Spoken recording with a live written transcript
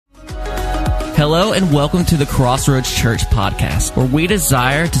Hello and welcome to the Crossroads Church podcast, where we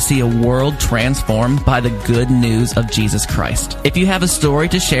desire to see a world transformed by the good news of Jesus Christ. If you have a story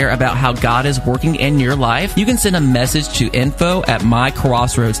to share about how God is working in your life, you can send a message to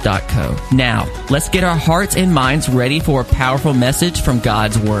info@mycrossroads.co. Now, let's get our hearts and minds ready for a powerful message from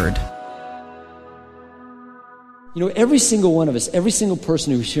God's Word. You know, every single one of us, every single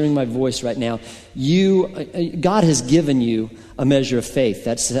person who's hearing my voice right now, God has given you a measure of faith.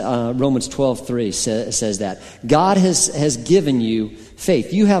 That's Romans 12:3 says that. God has given you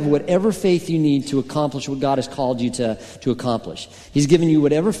faith. You have whatever faith you need to accomplish what God has called you to accomplish. He's given you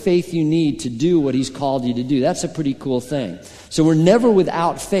whatever faith you need to do what He's called you to do. That's a pretty cool thing. So we're never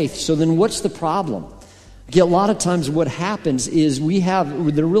without faith. So then what's the problem? A lot of times what happens is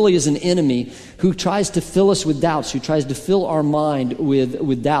there really is an enemy who tries to fill us with doubts, who tries to fill our mind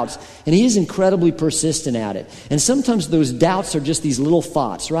with doubts. And he is incredibly persistent at it. And sometimes those doubts are just these little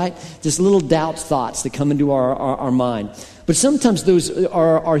thoughts, right? Just little doubt thoughts that come into our mind. But sometimes those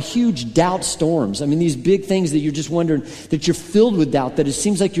are huge doubt storms. I mean, these big things that you're just wondering, that you're filled with doubt, that it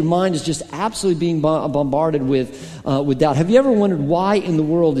seems like your mind is just absolutely being bombarded with doubt. Have you ever wondered why in the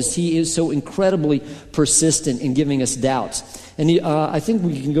world He is so incredibly persistent in giving us doubts? And I think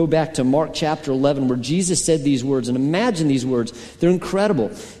we can go back to Mark chapter 11 where Jesus said these words, and imagine these words. They're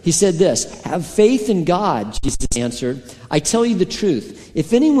incredible. He said this, "Have faith in God," Jesus answered. "I tell you the truth.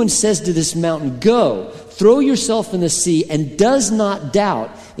 If anyone says to this mountain, 'Go, throw yourself in the sea,' and does not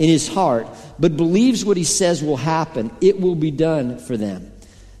doubt in his heart, but believes what he says will happen, it will be done for them.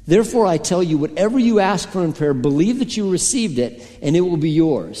 Therefore, I tell you, whatever you ask for in prayer, believe that you received it, and it will be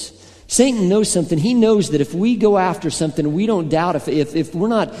yours." Satan knows something. He knows that if we go after something, we don't doubt. If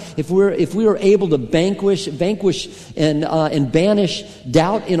we are able to vanquish and banish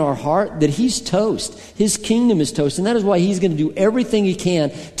doubt in our heart, that he's toast. His kingdom is toast, and that is why he's going to do everything he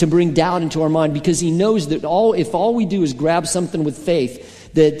can to bring doubt into our mind, because he knows that if all we do is grab something with faith,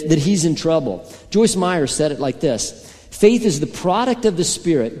 that he's in trouble. Joyce Meyer said it like this: "Faith is the product of the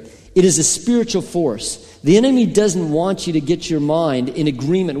Spirit. It is a spiritual force. The enemy doesn't want you to get your mind in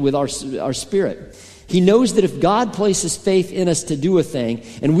agreement with our spirit. He knows that if God places faith in us to do a thing,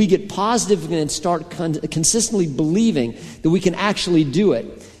 and we get positive and start consistently believing that we can actually do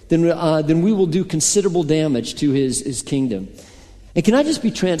it, then we will do considerable damage to his kingdom." And can I just be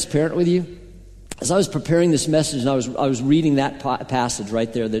transparent with you? As I was preparing this message, and I was reading that passage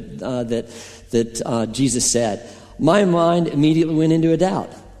right there that Jesus said, my mind immediately went into a doubt.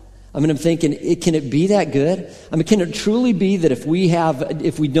 I mean, I'm thinking, can it be that good? I mean, can it truly be that if we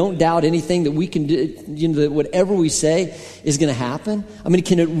don't doubt anything, that we can do, that whatever we say is going to happen? I mean,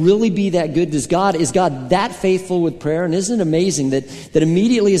 can it really be that good? Is God that faithful with prayer? And isn't it amazing that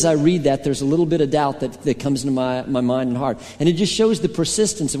immediately as I read that, there's a little bit of doubt that comes into my mind and heart. And it just shows the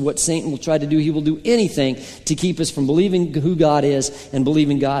persistence of what Satan will try to do. He will do anything to keep us from believing who God is and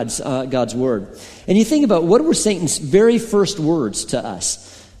believing God's word. And you think about, what were Satan's very first words to us?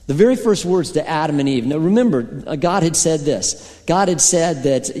 The very first words to Adam and Eve. Now remember, God had said this. God had said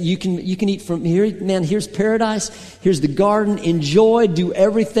that you can eat from here. Man, here's paradise. Here's the garden. Enjoy. Do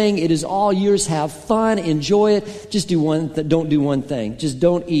everything. It is all yours. Have fun. Enjoy it. Just don't do one thing. Just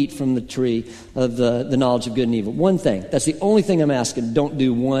don't eat from the tree of the knowledge of good and evil. One thing. That's the only thing I'm asking. Don't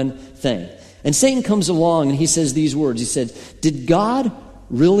do one thing. And Satan comes along and he says these words. He said, "Did God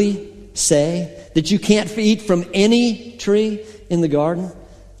really say that you can't eat from any tree in the garden?"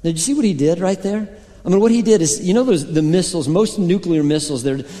 Now, did you see what he did right there? I mean, what he did is, the missiles, most nuclear missiles,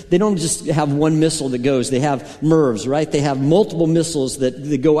 they don't just have one missile that goes. They have MIRVs, right? They have multiple missiles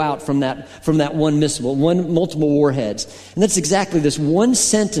that go out from that one missile, multiple warheads. And that's exactly this one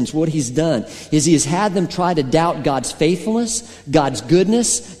sentence. What he's done is he has had them try to doubt God's faithfulness, God's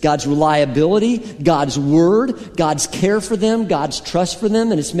goodness, God's reliability, God's word, God's care for them, God's trust for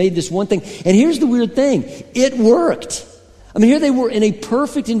them, and it's made this one thing. And here's the weird thing. It worked. I mean, here they were in a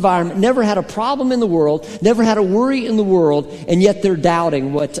perfect environment, never had a problem in the world, never had a worry in the world, and yet they're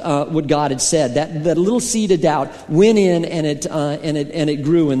doubting what God had said. That little seed of doubt went in, and it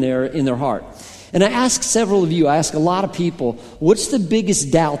grew in their heart. And I ask several of you, I ask a lot of people, what's the biggest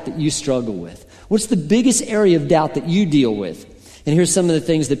doubt that you struggle with? What's the biggest area of doubt that you deal with? And here's some of the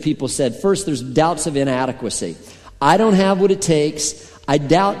things that people said. First, there's doubts of inadequacy. I don't have what it takes. I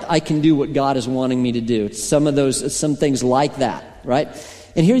doubt I can do what God is wanting me to do. It's some things like that, right?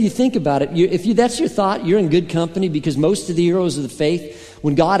 And here you think about it. If that's your thought, you're in good company, because most of the heroes of the faith,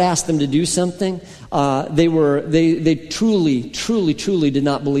 when God asked them to do something, they truly did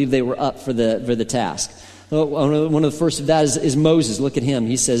not believe they were up for the task. One of the first of that is Moses. Look at him.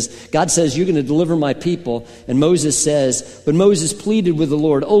 He says, God says, you're going to deliver my people. And Moses says, but Moses pleaded with the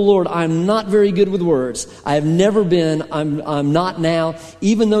Lord, oh Lord, I'm not very good with words. I have never been. I'm not now.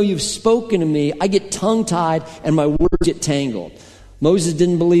 Even though you've spoken to me, I get tongue-tied and my words get tangled. Moses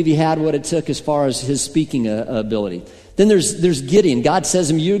didn't believe he had what it took as far as his speaking ability. Then there's Gideon. God says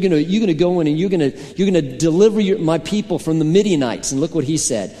to him, you're going to go in and you're going to deliver my people from the Midianites. And look what he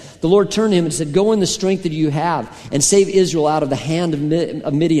said. The Lord turned to him and said, go in the strength that you have and save Israel out of the hand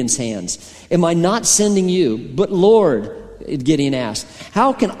of Midian's hands. Am I not sending you? But Lord, Gideon asked,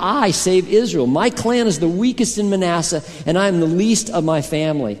 how can I save Israel? My clan is the weakest in Manasseh and I am the least of my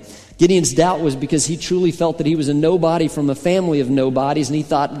family. Gideon's doubt was because he truly felt that he was a nobody from a family of nobodies, and he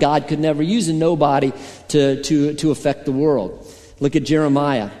thought God could never use a nobody to affect the world. Look at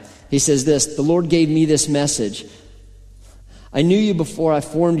Jeremiah. He says this, the Lord gave me this message. I knew you before I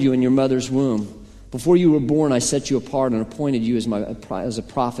formed you in your mother's womb. Before you were born, I set you apart and appointed you as a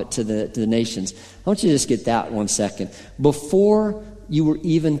prophet to the nations. I want you to just get that 1 second. Before you were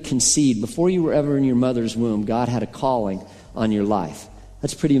even conceived, before you were ever in your mother's womb, God had a calling on your life.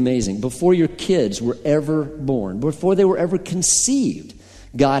 That's pretty amazing. Before your kids were ever born, before they were ever conceived,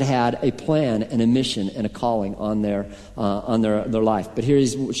 God had a plan and a mission and a calling on their life. But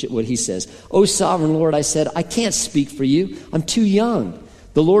here's what he says. O sovereign Lord, I said, I can't speak for you. I'm too young.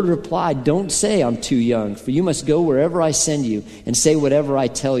 The Lord replied, don't say I'm too young, for you must go wherever I send you and say whatever I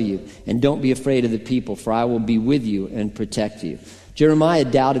tell you. And don't be afraid of the people, for I will be with you and protect you. Jeremiah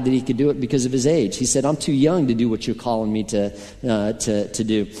doubted that he could do it because of his age. He said, I'm too young to do what you're calling me to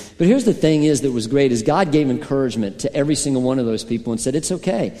do. But here's the thing that was great is God gave encouragement to every single one of those people and said, it's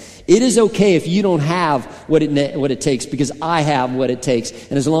okay. It is okay if you don't have what it takes, because I have what it takes.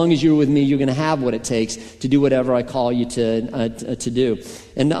 And as long as you're with me, you're going to have what it takes to do whatever I call you to do.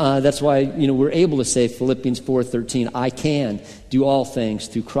 And that's why we're able to say Philippians 4:13, I can do all things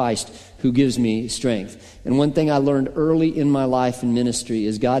through Christ who gives me strength. And one thing I learned early in my life in ministry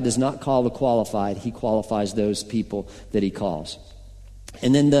is God does not call the qualified. He qualifies those people that he calls.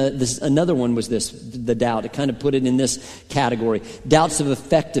 And then another one was the doubt. It kind of put it in this category. Doubts of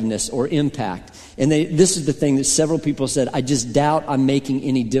effectiveness or impact. And this is the thing that several people said, I just doubt I'm making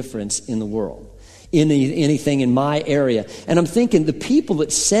any difference in the world. Anything in my area. And I'm thinking the people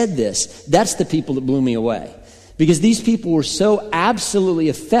that said this, that's the people that blew me away. Because these people were so absolutely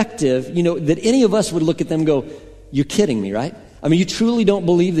effective, that any of us would look at them and go, you're kidding me, right? I mean, you truly don't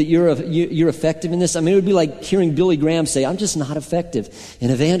believe that you're effective in this? I mean, it would be like hearing Billy Graham say, I'm just not effective in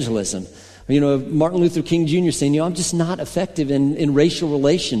evangelism. Or, Martin Luther King Jr. saying, I'm just not effective in racial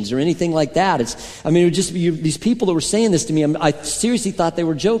relations or anything like that. It would just be these people that were saying this to me. I seriously thought they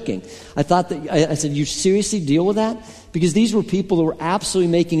were joking. I said, you seriously deal with that? Because these were people that were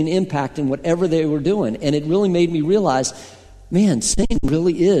absolutely making an impact in whatever they were doing. And it really made me realize, man, Satan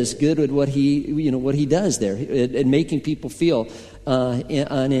really is good at what he does there, at making people feel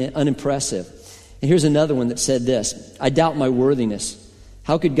unimpressive. And here's another one that said this, I doubt my worthiness.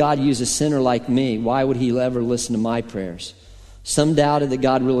 How could God use a sinner like me? Why would he ever listen to my prayers? Some doubted that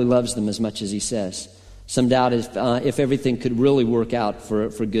God really loves them as much as he says. Some doubted if everything could really work out for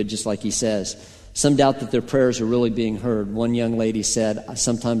good, just like he says. Some doubt that their prayers are really being heard. One young lady said,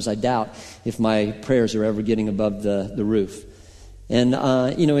 sometimes I doubt if my prayers are ever getting above the roof. And,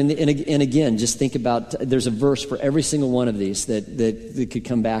 and again, just think about, there's a verse for every single one of these that could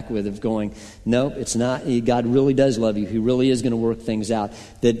come back with of going, no, it's not. God really does love you. He really is going to work things out.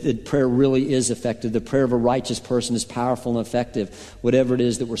 That prayer really is effective. The prayer of a righteous person is powerful and effective, whatever it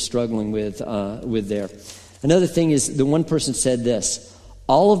is that we're struggling with there. Another thing is, the one person said this,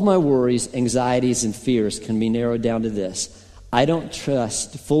 all of my worries, anxieties, and fears can be narrowed down to this. I don't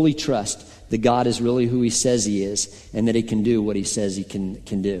fully trust that God is really who he says he is, and that he can do what he says he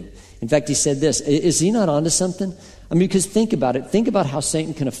can do. In fact, he said this, is he not onto something? I mean, because think about it. Think about how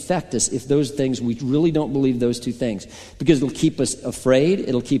Satan can affect us if those things, we really don't believe those two things. Because it'll keep us afraid,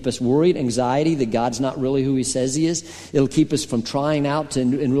 it'll keep us worried, anxiety that God's not really who he says he is. It'll keep us from trying out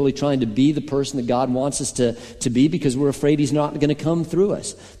and really trying to be the person that God wants us to be, because we're afraid he's not going to come through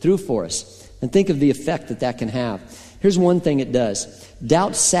for us. And think of the effect that can have. Here's one thing it does.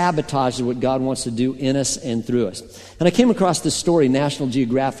 Doubt sabotages what God wants to do in us and through us. And I came across this story, National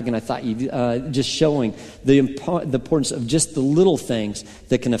Geographic, and I thought just showing the importance of just the little things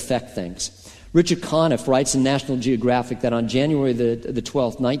that can affect things. Richard Conniff writes in National Geographic that on January the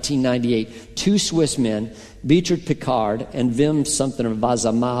 12th, 1998, two Swiss men, Bertrand Piccard and Wim something or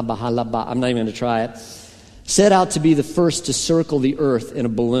Vazama Bahalaba, I'm not even going to try it, set out to be the first to circle the Earth in a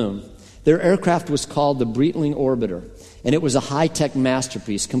balloon. Their aircraft was called the Breitling Orbiter. And it was a high-tech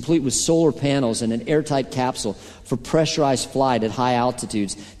masterpiece, complete with solar panels and an airtight capsule for pressurized flight at high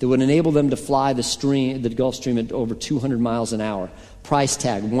altitudes that would enable them to fly the Gulf Stream at over 200 miles an hour. Price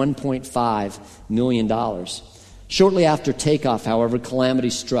tag, $1.5 million. Shortly after takeoff, however, calamity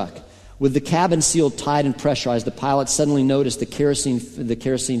struck. With the cabin sealed tight and pressurized, the pilots suddenly noticed the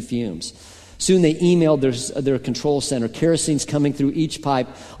kerosene fumes. Soon they emailed their control center. Kerosene's coming through each pipe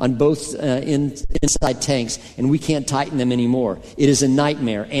on both inside tanks, and we can't tighten them anymore. It is a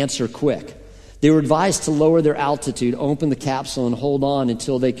nightmare. Answer quick. They were advised to lower their altitude, open the capsule, and hold on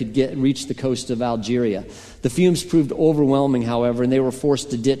until they could reach the coast of Algeria. The fumes proved overwhelming, however, and they were forced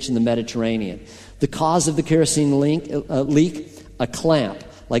to ditch in the Mediterranean. The cause of the kerosene leak, a clamp,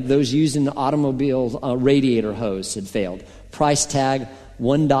 like those used in the automobile radiator hose, had failed. Price tag,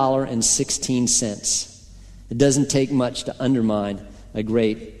 $1.16. It doesn't take much to undermine a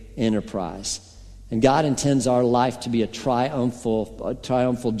great enterprise. And God intends our life to be a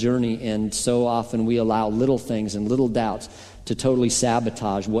triumphal journey, and so often we allow little things and little doubts to totally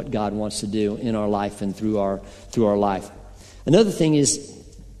sabotage what God wants to do in our life and through our life. The other thing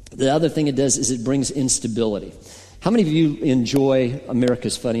it does is it brings instability. How many of you enjoy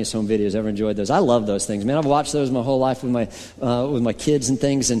America's Funniest Home Videos? Ever enjoyed those? I love those things, man. I've watched those my whole life with my kids and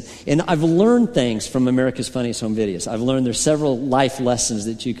things, and I've learned things from America's Funniest Home Videos. I've learned there's several life lessons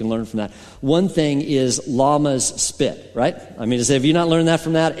that you can learn from that. One thing is llamas spit, right? I mean, have you not learned that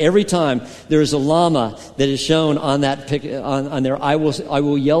from that? Every time there is a llama that is shown on that on there, I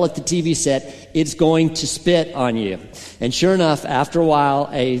will yell at the TV set, it's going to spit on you. And sure enough, after a while,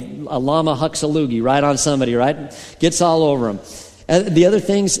 a llama hucks a loogie right on somebody, right? Gets all over them. The other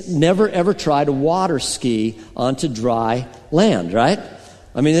things, never ever try to water ski onto dry land, right?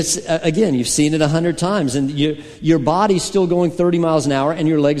 I mean, it's again, you've seen it 100 times, and your body's still going 30 miles an hour, and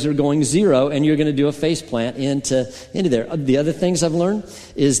your legs are going 0, and you're going to do a face plant into there. The other things I've learned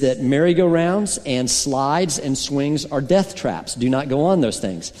is that merry-go-rounds and slides and swings are death traps. Do not go on those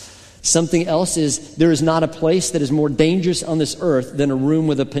things. Something else is there is not a place that is more dangerous on this earth than a room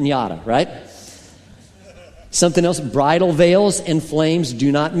with a piñata, right? Something else, bridal veils and flames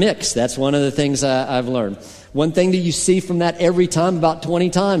do not mix. That's one of the things I've learned. One thing that you see from that every time, about 20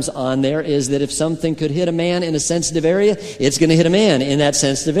 times on there, is that if something could hit a man in a sensitive area, it's going to hit a man in that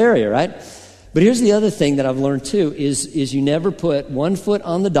sensitive area, right? But here's the other thing that I've learned too, is you never put one foot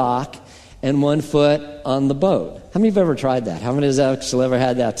on the dock and one foot on the boat. How many of you have ever tried that? How many has actually ever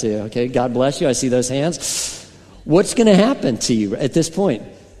had that too? Okay, God bless you. I see those hands. What's going to happen to you at this point?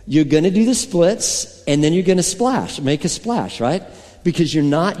 You're going to do the splits, and then you're going to make a splash, right? Because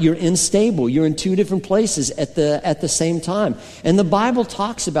you're unstable. You're in two different places at the same time. And the Bible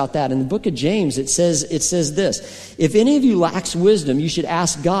talks about that. In the book of James, it says this: if any of you lacks wisdom, you should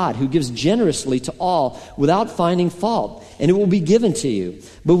ask God, who gives generously to all without finding fault, and it will be given to you.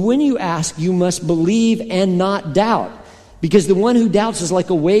 But when you ask, you must believe and not doubt. Because the one who doubts is like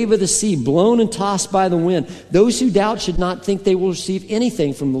a wave of the sea, blown and tossed by the wind. Those who doubt should not think they will receive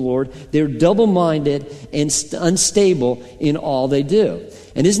anything from the Lord. They're double-minded and unstable in all they do.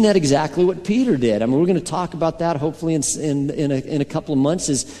 And isn't that exactly what Peter did? I mean, we're going to talk about that hopefully in a couple of months.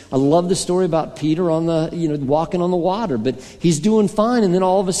 I love the story about Peter walking on the water, but he's doing fine, and then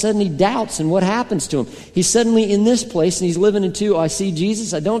all of a sudden he doubts, and what happens to him? He's suddenly in this place, and he's living in two. I see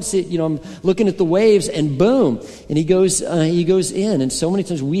Jesus, I don't see it. I'm looking at the waves, and boom, and he goes in. And so many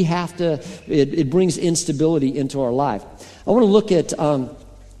times we have to. It brings instability into our life. I want to look at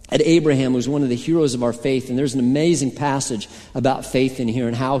Abraham, who's one of the heroes of our faith, and there's an amazing passage about faith in here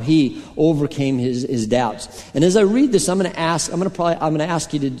and how he overcame his doubts. And as I read this, I'm going to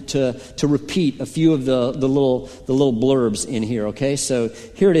ask you to repeat a few of the little blurbs in here. Okay, so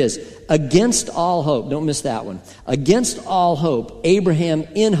here it is. Against all hope, don't miss that one. Against all hope, Abraham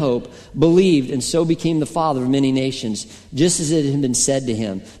in hope believed, and so became the father of many nations, just as it had been said to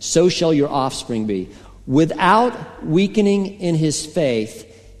him, so shall your offspring be. Without weakening in his faith,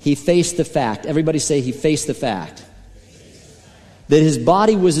 he faced the fact. Everybody say he faced the fact. That his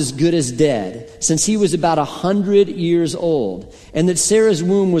body was as good as dead, since he was about 100 years old, and that Sarah's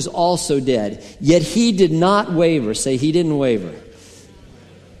womb was also dead. Yet he did not waver. Say he didn't waver.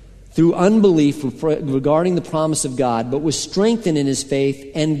 Through unbelief regarding the promise of God, but was strengthened in his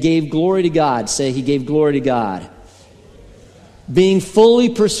faith and gave glory to God. Say he gave glory to God. Being fully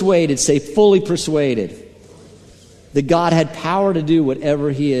persuaded. Say fully persuaded. That God had power to do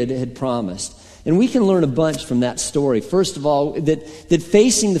whatever he had promised. And we can learn a bunch from that story. First of all, that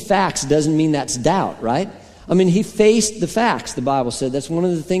facing the facts doesn't mean that's doubt, right? I mean, he faced the facts, the Bible said. That's one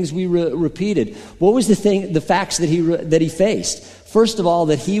of the things we repeated. What was the facts that he faced? First of all,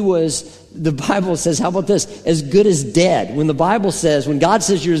 that he was, the Bible says, how about this? As good as dead. When God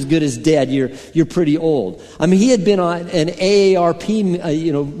says you're as good as dead, you're pretty old. I mean, he had been on an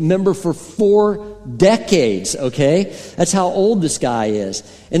AARP, member for 4 decades, okay? That's how old this guy is.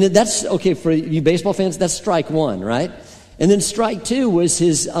 And that's, okay, for you baseball fans, that's strike 1, right? And then strike 2 was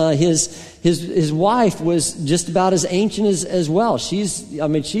his wife was just about as ancient as well.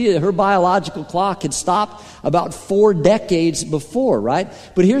 Her biological clock had stopped about 4 decades before, right?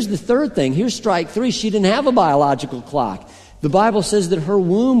 But here's the third thing. Here's strike 3. She didn't have a biological clock. The Bible says that her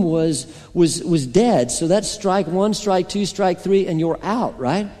womb was dead. So that's strike 1, strike 2, strike 3, and you're out,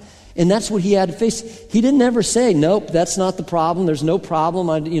 right? And that's what he had to face. He didn't ever say, nope, that's not the problem. There's no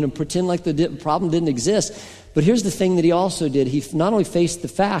problem. Pretend like the problem didn't exist. But here's the thing that he also did. He not only faced the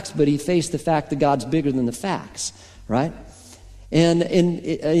facts, but he faced the fact that God's bigger than the facts, right? And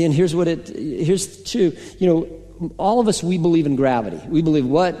here's true. All of us, we believe in gravity. We believe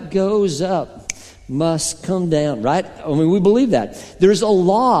what goes up must come down, right? I mean, we believe that. There's a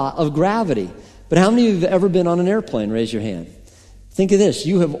law of gravity. But how many of you have ever been on an airplane? Raise your hand. Think of this.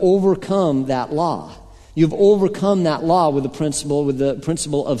 You have overcome that law. You've overcome that law with the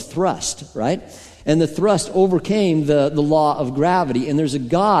principle of thrust, right? And the thrust overcame the law of gravity. And there's a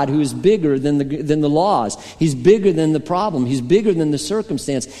God who is bigger than the laws. He's bigger than the problem. He's bigger than the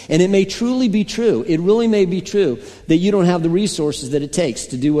circumstance. And it may truly be true. It really may be true that you don't have the resources that it takes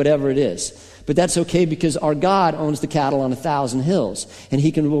to do whatever it is. But that's okay, because our God owns the cattle on 1,000 hills. And he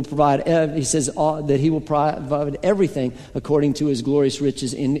will provide, he says that he will provide everything according to his glorious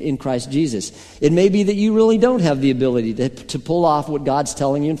riches in Christ Jesus. It may be that you really don't have the ability to pull off what God's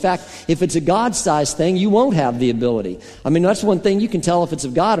telling you. In fact, if it's a God-sized thing, you won't have the ability. I mean, that's one thing you can tell if it's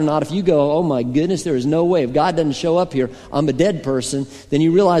of God or not. If you go, oh my goodness, there is no way. If God doesn't show up here, I'm a dead person. Then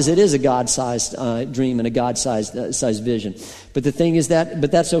you realize it is a God-sized dream and a God-sized vision. But the thing is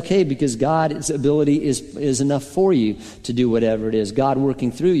but that's okay, because God's ability is enough for you to do whatever it is. God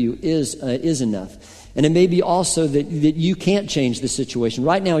working through you is enough. And it may be also that you can't change the situation.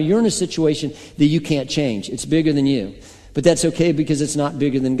 Right now, you're in a situation that you can't change. It's bigger than you. But that's okay, because it's not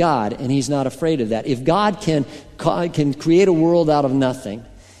bigger than God, and he's not afraid of that. If God can create a world out of nothing,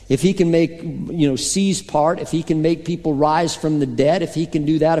 if he can make, seas part, if he can make people rise from the dead, if he can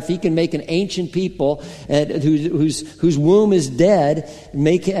do that, if he can make an ancient people whose womb is dead,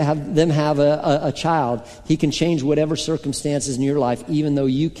 have them have a child, he can change whatever circumstances in your life, even though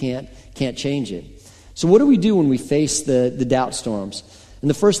you can't change it. So what do we do when we face the doubt storms? And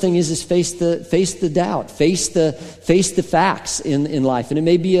the first thing is face the doubt, face the facts in life. And it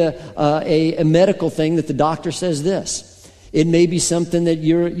may be a medical thing that the doctor says this. It may be something that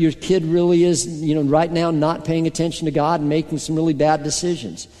your kid really is, right now not paying attention to God and making some really bad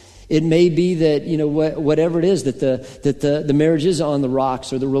decisions. It may be that, whatever it is, that the marriage is on the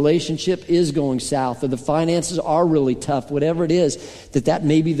rocks, or the relationship is going south, or the finances are really tough, whatever it is, that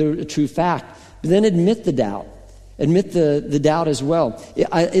may be the true fact. But then admit the doubt. Admit the doubt as well.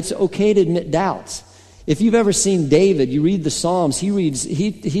 It's okay to admit doubts. If you've ever seen David, you read the Psalms, he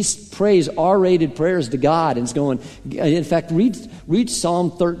prays R-rated prayers to God, and it's going, in fact, read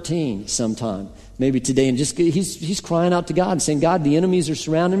Psalm 13 sometime, maybe today, and he's crying out to God and saying, God, the enemies are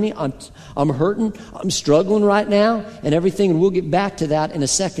surrounding me, I'm hurting, I'm struggling right now, and everything, and we'll get back to that in a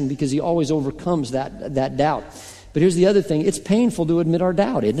second, because he always overcomes that doubt. But here's the other thing, it's painful to admit our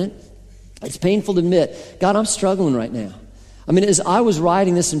doubt, isn't it? It's painful to admit, God, I'm struggling right now. I mean, as I was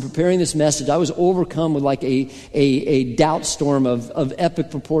writing this and preparing this message, I was overcome with like a doubt storm of epic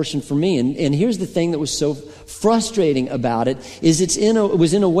proportion for me. And here's the thing that was so frustrating about it, is it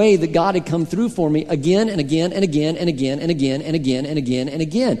was in a way that God had come through for me again and again and again and again and again and again and again and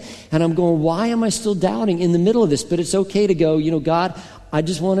again. And I'm going, why am I still doubting in the middle of this? But it's okay to go, God, I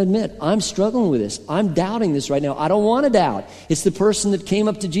just want to admit, I'm struggling with this. I'm doubting this right now. I don't want to doubt. It's the person that came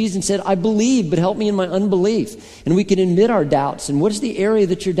up to Jesus and said, I believe, but help me in my unbelief. And we can admit our doubts. And what is the area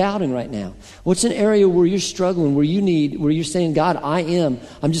that you're doubting right now? What's an area where you're struggling, where you're saying, God,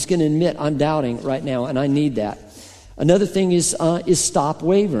 I'm just going to admit I'm doubting right now, and I need that. Another thing is stop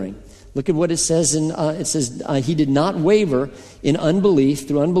wavering. Look at what it says. It says he did not waver through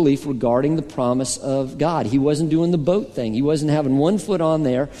unbelief regarding the promise of God. He wasn't doing the boat thing. He wasn't having one foot on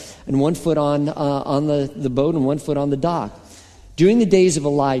there and one foot on the boat and one foot on the dock. During the days of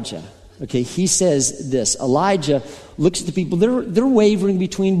Elijah, okay, he says this. Elijah looks at the people. They're wavering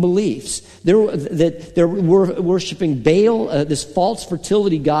between beliefs. They're worshiping Baal, this false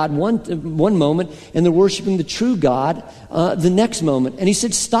fertility god, one moment, and they're worshiping the true God the next moment. And he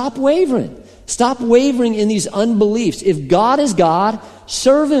said, stop wavering. Stop wavering in these unbeliefs. If God is God,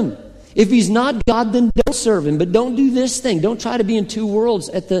 serve him. If he's not God, then don't serve him, but don't do this thing. Don't try to be in two worlds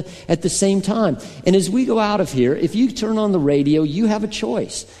at the same time. And as we go out of here, if you turn on the radio, you have a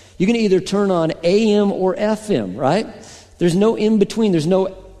choice. You can either turn on AM or FM, right? There's no in between. There's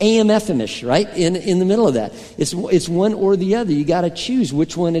no AM FM-ish, right? In the middle of that. It's one or the other. You got to choose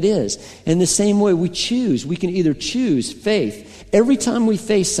which one it is. And the same way we choose, we can either choose faith. Every time we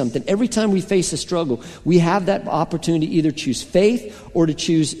face something, every time we face a struggle, we have that opportunity to either choose faith or to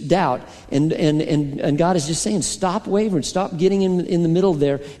choose doubt. And God is just saying, stop wavering, stop getting in the middle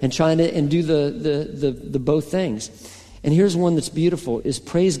there and trying to and do the both things. And here's one that's beautiful, is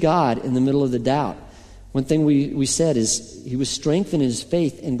praise God in the middle of the doubt. One thing we said is he was strengthened in his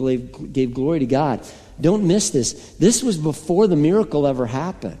faith and gave glory to God. Don't miss this. This was before the miracle ever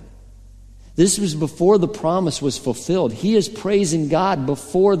happened. This was before the promise was fulfilled. He is praising God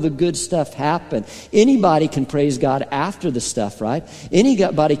before the good stuff happened. Anybody can praise God after the stuff, right?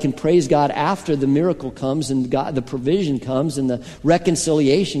 Anybody can praise God after the miracle comes and the provision comes and the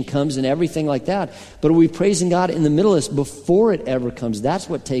reconciliation comes and everything like that. But are we praising God in the middle of this before it ever comes? That's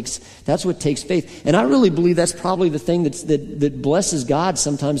what takes faith. And I really believe that's probably the thing that blesses God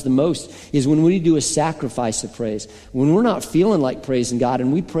sometimes the most, is when we do a sacrifice of praise. When we're not feeling like praising God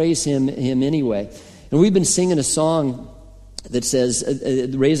and we praise Him anyway. And we've been singing a song that says,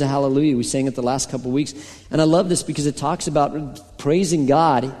 Raise a Hallelujah. We sang it the last couple of weeks. And I love this because it talks about praising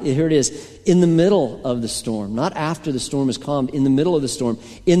God. Here it is. In the middle of the storm. Not after the storm is calmed. In the middle of the storm.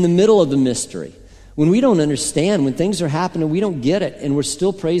 In the middle of the mystery. When we don't understand, when things are happening, we don't get it, and we're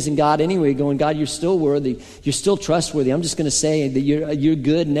still praising God anyway, going, God, you're still worthy, you're still trustworthy. I'm just going to say that you're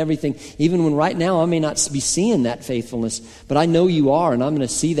good and everything, even when right now I may not be seeing that faithfulness, but I know you are, and I'm going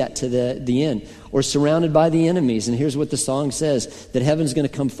to see that to the end. Or surrounded by the enemies, and here's what the song says, that heaven's going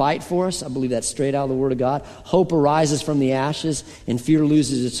to come fight for us. I believe that's straight out of the Word of God. Hope arises from the ashes, and fear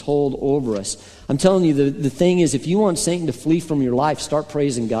loses its hold over us. I'm telling you, the thing is, if you want Satan to flee from your life, start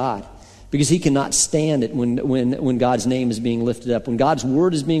praising God. Because he cannot stand it when God's name is being lifted up. When God's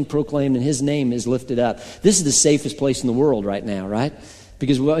word is being proclaimed and his name is lifted up. This is the safest place in the world right now, right?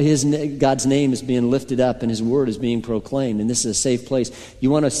 Because God's name is being lifted up and his word is being proclaimed. And this is a safe place. You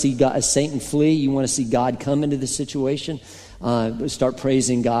want to see Satan flee? You want to see God come into the situation? Start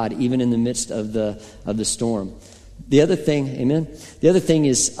praising God even in the midst of the storm. The other thing, amen? The other thing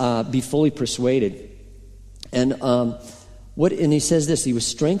is be fully persuaded. And he says this, he was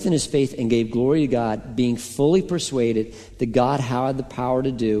strengthened in his faith and gave glory to God, being fully persuaded that God had the power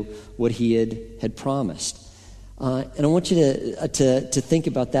to do what he had promised. And I want you to think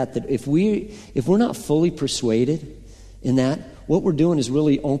about that if we're not fully persuaded in that, what we're doing is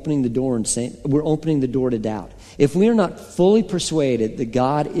really opening the door and saying, we're opening the door to doubt. If we're not fully persuaded that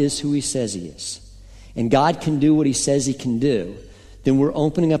God is who he says he is, and God can do what he says he can do, then we're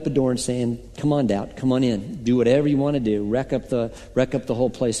opening up a door and saying, come on, doubt, come on in. Do whatever you want to do. Wreck up the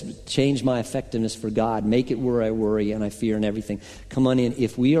whole place. Change my effectiveness for God. Make it where I worry and I fear and everything. Come on in.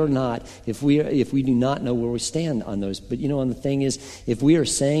 If we do not know where we stand on those. But and the thing is, if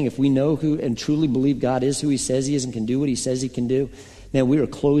we know who and truly believe God is who he says he is and can do what he says he can do, man, we are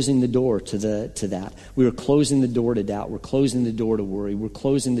closing the door to that. We are closing the door to doubt. We're closing the door to worry. We're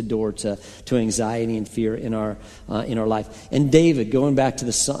closing the door to anxiety and fear in our life. And David, going back to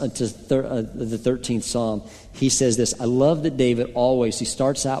the 13th Psalm, he says this. I love that David he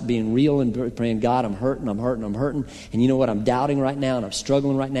starts out being real and praying, God, I'm hurting. And you know what? I'm doubting right now and I'm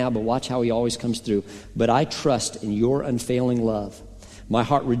struggling right now, but watch how he always comes through. But I trust in your unfailing love. My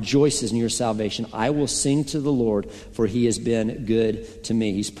heart rejoices in your salvation. I will sing to the Lord, for he has been good to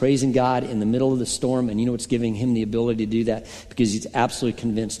me. He's praising God in the middle of the storm, and it's giving him the ability to do that because he's absolutely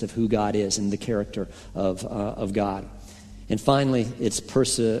convinced of who God is and the character of God. And finally, it's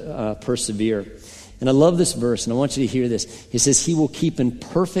persevere. And I love this verse, and I want you to hear this. It says, he will keep in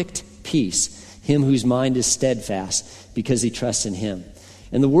perfect peace him whose mind is steadfast because he trusts in him.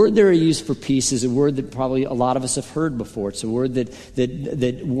 And the word there used for peace is a word that probably a lot of us have heard before. It's a word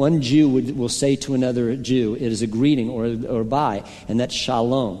that one Jew will say to another Jew. It is a greeting or bye, and that's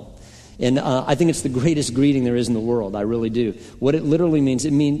shalom. And I think it's the greatest greeting there is in the world. I really do. What it literally means,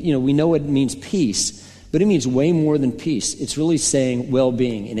 we know it means peace, but it means way more than peace. It's really saying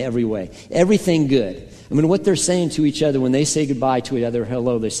well-being in every way. Everything good. I mean, what they're saying to each other when they say goodbye to each other,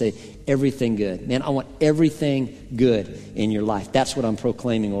 hello, they say, everything good. Man, I want everything good in your life. That's what I'm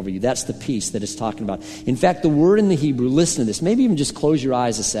proclaiming over you. That's the peace that it's talking about. In fact, the word in the Hebrew, listen to this. Maybe even just close your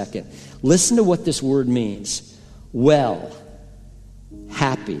eyes a second. Listen to what this word means. Well,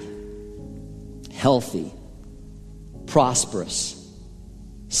 happy, healthy, prosperous,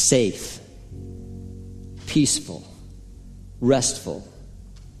 safe, peaceful, restful,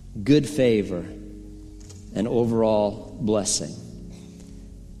 good favor, and overall blessing.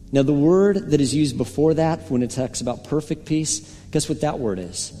 Now, the word that is used before that, when it talks about perfect peace, guess what that word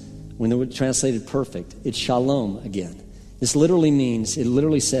is? When the word translated perfect, it's shalom again. This literally means, it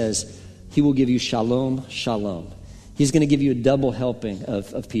literally says, he will give you shalom, shalom. He's going to give you a double helping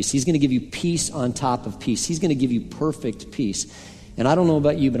of peace. He's going to give you peace on top of peace. He's going to give you perfect peace. And I don't know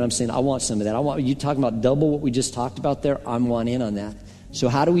about you, but I'm saying I want some of that. I want you talking about double what we just talked about there. I want in on that. So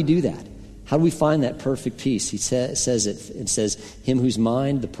how do we do that? How do we find that perfect peace? He says it says, him whose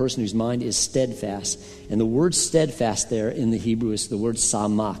mind, the person whose mind is steadfast. And the word steadfast there in the Hebrew is the word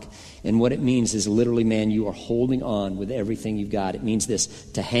samak. And what it means is literally, man, you are holding on with everything you've got. It means this,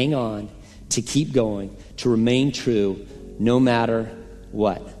 to hang on, to keep going, to remain true no matter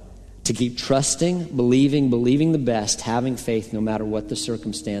what. To keep trusting, believing the best, having faith no matter what the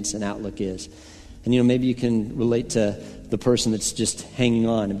circumstance and outlook is. And, maybe you can relate to the person that's just hanging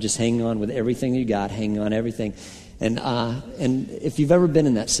on with everything you got, hanging on everything. And if you've ever been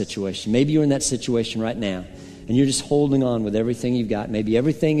in that situation, maybe you're in that situation right now, and you're just holding on with everything you've got. Maybe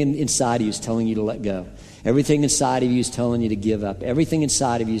everything inside of you is telling you to let go. Everything inside of you is telling you to give up. Everything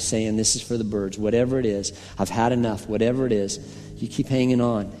inside of you is saying, this is for the birds. Whatever it is, I've had enough. Whatever it is, you keep hanging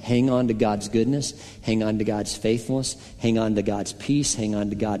on. Hang on to God's goodness. Hang on to God's faithfulness. Hang on to God's peace. Hang on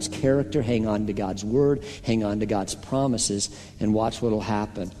to God's character. Hang on to God's word. Hang on to God's promises, and watch what will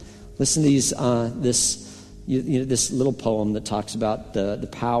happen. Listen to this little poem that talks about the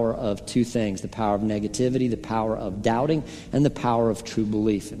power of two things, the power of negativity, the power of doubting, and the power of true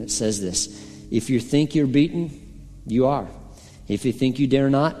belief. And it says this: if you think you're beaten, you are. If you think you dare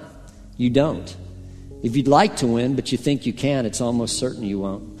not, you don't. If you'd like to win, but you think you can, it's almost certain you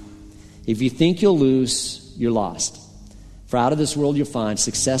won't. If you think you'll lose, you're lost. For out of this world you'll find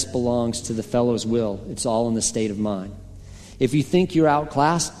success belongs to the fellow's will. It's all in the state of mind. If you think you're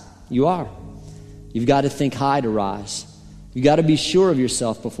outclassed, you are. You've got to think high to rise. You've got to be sure of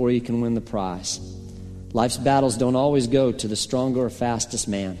yourself before you can win the prize. Life's battles don't always go to the stronger or fastest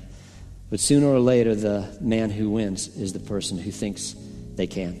man, but sooner or later the man who wins is the person who thinks they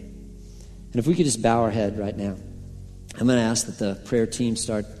can. And if we could just bow our head right now, I'm going to ask that the prayer team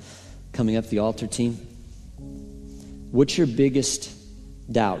start coming up, the altar team. What's your biggest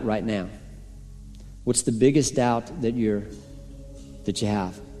doubt right now? What's the biggest doubt that you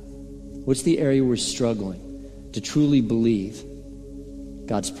have? What's the area we're struggling to truly believe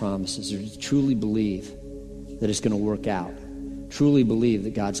God's promises, or to truly believe that it's going to work out? Truly believe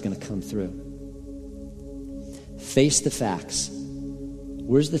that God's going to come through. Face the facts.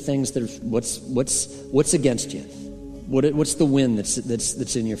 Where's the things that are, what's against you? What's the wind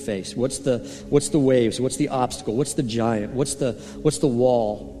that's in your face? What's the waves? What's the obstacle? What's the giant? What's the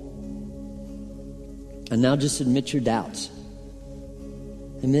wall? And now just admit your doubts.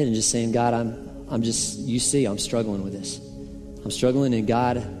 Admit and just saying, God, I'm just, you see, I'm struggling with this. I'm struggling, and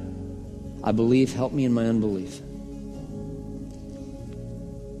God, I believe, help me in my unbelief.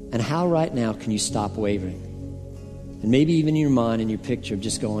 And how right now can you stop wavering? And maybe even in your mind, in your picture, of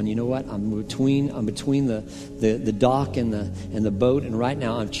just going, you know what? I'm between the dock and the boat, and right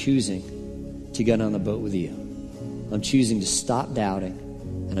now I'm choosing to get on the boat with you. I'm choosing to stop doubting,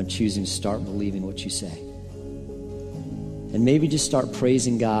 and I'm choosing to start believing what you say. And maybe just start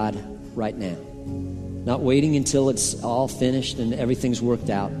praising God right now. Not waiting until it's all finished and everything's worked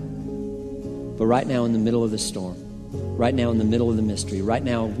out, but right now in the middle of the storm, right now in the middle of the mystery, right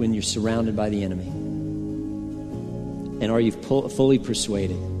now when you're surrounded by the enemy. And are you fully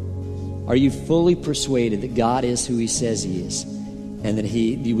persuaded? Are you fully persuaded that God is who He says He is, and that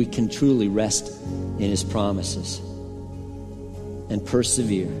we can truly rest in His promises and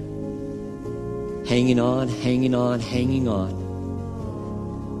persevere, hanging on,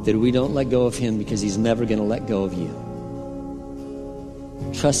 that we don't let go of Him because He's never going to let go of you.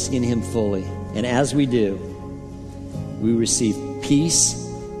 Trusting in Him fully, and as we do, we receive peace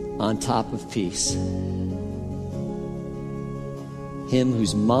on top of peace. Him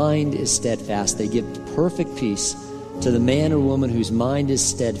whose mind is steadfast, they give perfect peace to the man or woman whose mind is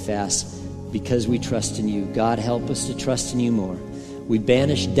steadfast because we trust in you. God, help us to trust in you more. We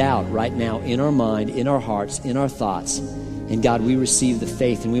banish doubt right now in our mind, in our hearts, in our thoughts. And God, we receive the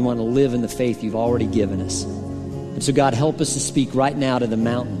faith, and we want to live in the faith you've already given us. And so God, help us to speak right now to the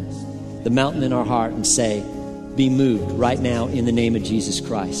mountain in our heart, and say, be moved right now in the name of Jesus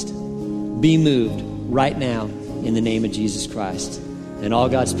Christ. Be moved right now in the name of Jesus Christ. And all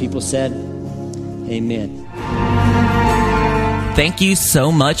God's people said, amen. Thank you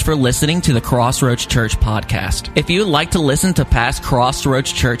so much for listening to the Crossroads Church podcast. If you would like to listen to past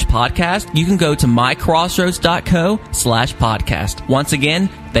Crossroads Church podcasts, you can go to mycrossroads.co/podcast. Once again,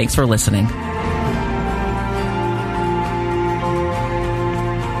 thanks for listening.